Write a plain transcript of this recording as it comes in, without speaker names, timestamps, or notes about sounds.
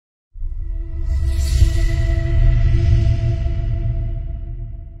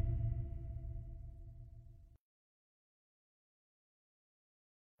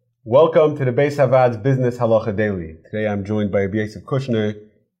Welcome to the Beis Havad's Business Halacha Daily. Today I'm joined by Rabbi Yosef Kushner,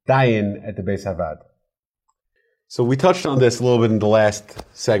 Dayan at the Beis Havad. So we touched on this a little bit in the last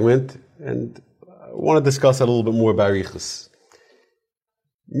segment, and I want to discuss it a little bit more about Arichas.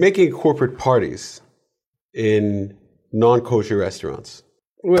 Making corporate parties in non-kosher restaurants.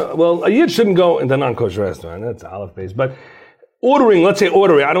 Well, a Yid shouldn't go in the non-kosher restaurant. That's Aleph base. But ordering, let's say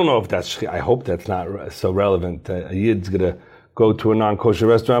ordering, I don't know if that's, I hope that's not so relevant. A Yid's going to go to a non-kosher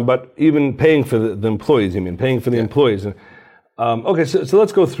restaurant, but even paying for the employees, paying for the employees. Okay, so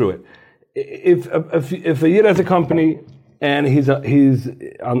let's go through it. If a Yid has a company and he's on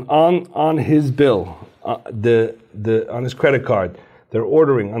his bill, on his credit card, they're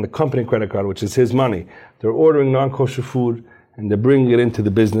ordering on the company credit card, which is his money, they're ordering non-kosher food and they're bringing it into the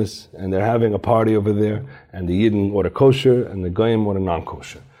business and they're having a party over there, and the Yidden order kosher and the Goyim order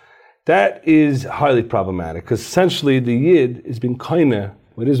non-kosher. That is highly problematic, because essentially the Yid is being kinda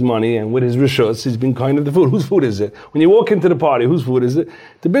with his money and with his rishos, he's being kind of the food. Whose food is it? When you walk into the party, whose food is it?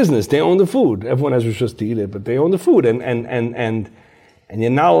 The business. They own the food. Everyone has rishos to eat it, but they own the food, and you're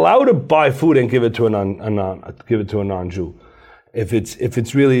not allowed to buy food and give it to a non-Jew if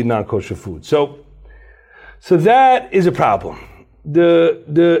it's really non-kosher food. So that is a problem. The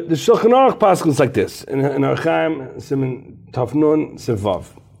Shulchan Aruch passes like this in Archaim Siman Taf Nun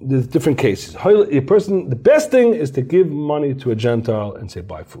Sevav. There's different cases. The best thing is to give money to a Gentile and say,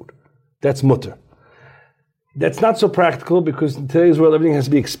 buy food. That's mutter. That's not so practical, because in today's world everything has to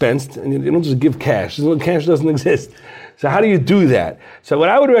be expensed, and you don't just give cash. Cash doesn't exist. So how do you do that? So what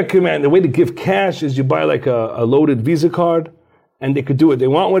I would recommend, the way to give cash is you buy like a loaded Visa card, and they could do what they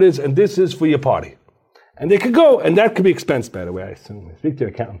want with it, and this is for your party. And they could go, and that could be expensed, by the way. I assume. Speak to your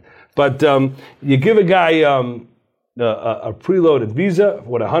accountant. But you give a guy a preloaded Visa,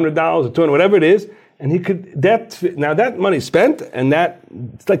 what, $100 or $200, whatever it is, and he could, now that money's spent, and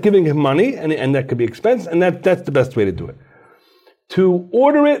it's like giving him money, and that could be expense, and that's the best way to do it. To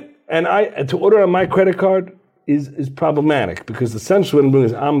order it, to order on my credit card is problematic, because essentially what I'm doing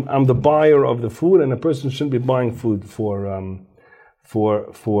is I'm the buyer of the food, and a person shouldn't be buying food for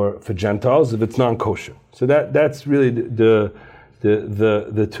Gentiles if it's non-kosher. So that's really the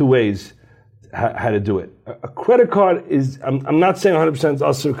two ways how to do it. A credit card is, I'm not saying 100%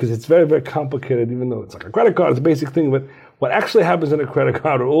 also, because it's very, very complicated, even though it's like a credit card, it's a basic thing, but what actually happens in a credit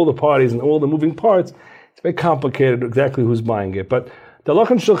card are all the parties and all the moving parts. It's very complicated exactly who's buying it. But the Lach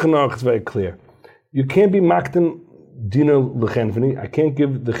and Shulchan Aruch is very clear. You can't be makdim dina l'chenveni. I can't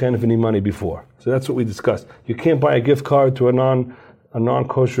give the chenveni money before. So that's what we discussed. You can't buy a gift card to a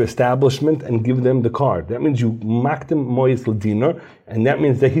non-kosher establishment and give them the card. That means you makdim moyis l'dinar, and that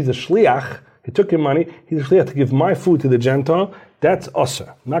means that he's a shliach. He took your money, he's a shliach to give my food to the Gentile. That's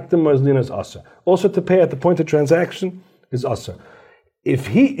usher. Makdim moyis l'dinar is usher. Also to pay at the point of transaction is usher.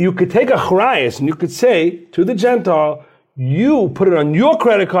 You could take a chrayas and you could say to the Gentile, you put it on your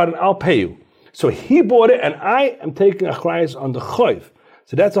credit card and I'll pay you. So he bought it and I am taking a chrayas on the choiv.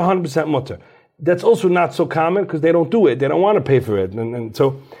 So that's 100% mutter. That's also not so common, because they don't do it. They don't want to pay for it. And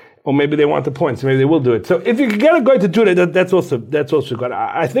so, or maybe they want the points. Maybe they will do it. So if you can get a guy to do that, that's also good.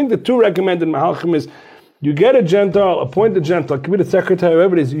 I think the two recommended Mahalchim is, you get a Gentile, appoint a Gentile, could be the secretary,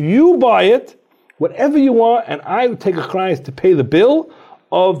 whoever it is, you buy it, whatever you want, and I would take a chrayas to pay the bill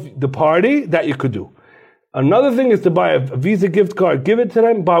of the party. That you could do. Another thing is to buy a Visa gift card, give it to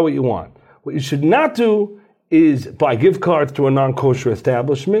them, buy what you want. What you should not do is buy gift cards to a non-kosher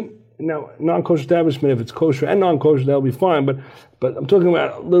establishment. Now, non-kosher establishment, if it's kosher and non-kosher, that'll be fine. But I'm talking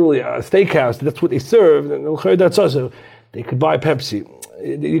about literally a steakhouse. That's what they serve. And that's also, they could buy Pepsi.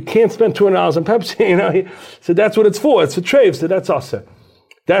 You can't spend $200 on Pepsi, So that's what it's for. It's for trade. So that's also.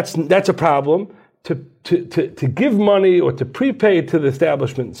 That's a problem. To give money or to prepay to the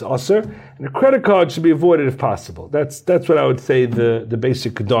establishment is also. And a credit card should be avoided if possible. That's what I would say the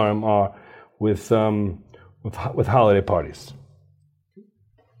basic kedarim are with holiday parties.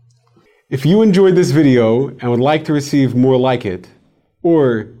 If you enjoyed this video and would like to receive more like it,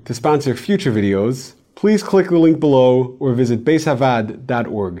 or to sponsor future videos, please click the link below or visit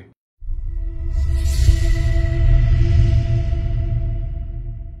beishavad.org.